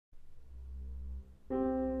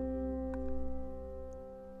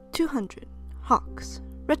200. Hawks.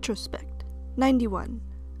 Retrospect. 91.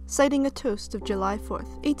 Citing a toast of July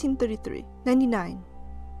 4th, 1833. 99.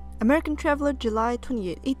 American traveler July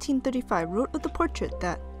 28, 1835 wrote of the portrait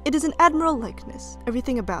that it is an admirable likeness,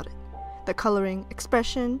 everything about it. The coloring,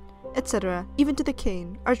 expression, etc., even to the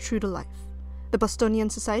cane, are true to life. The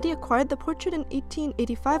Bostonian Society acquired the portrait in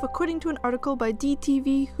 1885 according to an article by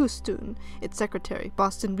D.T.V. Houston, its secretary,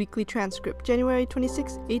 Boston Weekly Transcript, January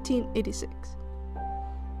 26, 1886.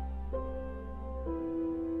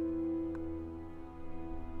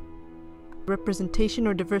 Representation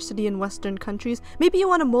or diversity in Western countries. Maybe you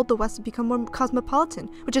want to mold the West to become more cosmopolitan,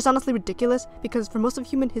 which is honestly ridiculous because for most of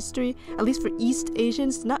human history, at least for East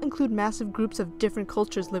Asians, did not include massive groups of different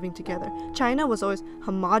cultures living together. China was always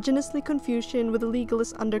homogeneously Confucian with a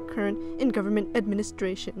legalist undercurrent in government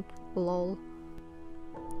administration. Lol.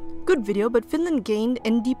 Good video, but Finland gained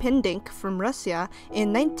independence from Russia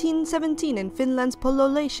in 1917 and Finland's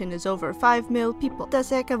population is over 5 million people.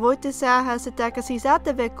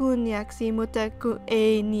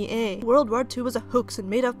 World War II was a hoax and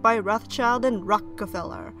made up by Rothschild and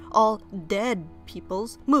Rockefeller. All dead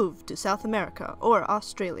peoples moved to South America or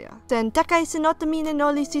Australia. Please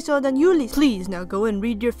now go and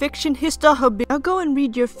read your fiction Histohbcjkcy. Now go and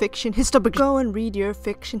read your fiction Histohbcjkcy. Go and read your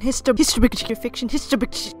fiction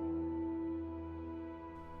Histohbcjkcy.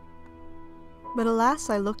 But alas,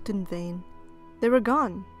 I looked in vain. They were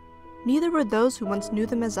gone. Neither were those who once knew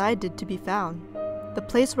them as I did to be found. The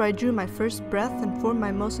place where I drew my first breath and formed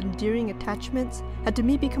my most endearing attachments had to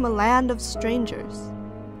me become a land of strangers.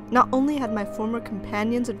 Not only had my former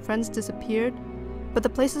companions and friends disappeared, but the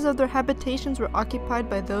places of their habitations were occupied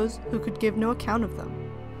by those who could give no account of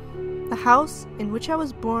them. The house in which I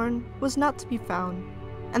was born was not to be found,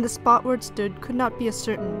 and the spot where it stood could not be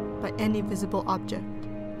ascertained by any visible object.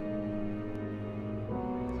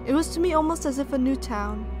 It was to me almost as if a new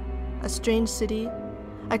town, a strange city.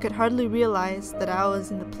 I could hardly realize that I was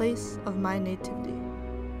in the place of my nativity.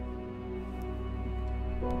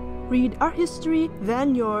 Read our history,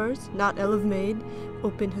 then yours, not elf-made.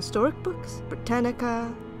 Open historic books,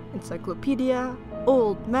 Britannica, encyclopedia,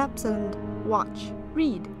 old maps, and watch,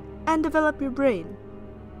 read, and develop your brain.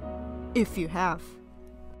 If you have.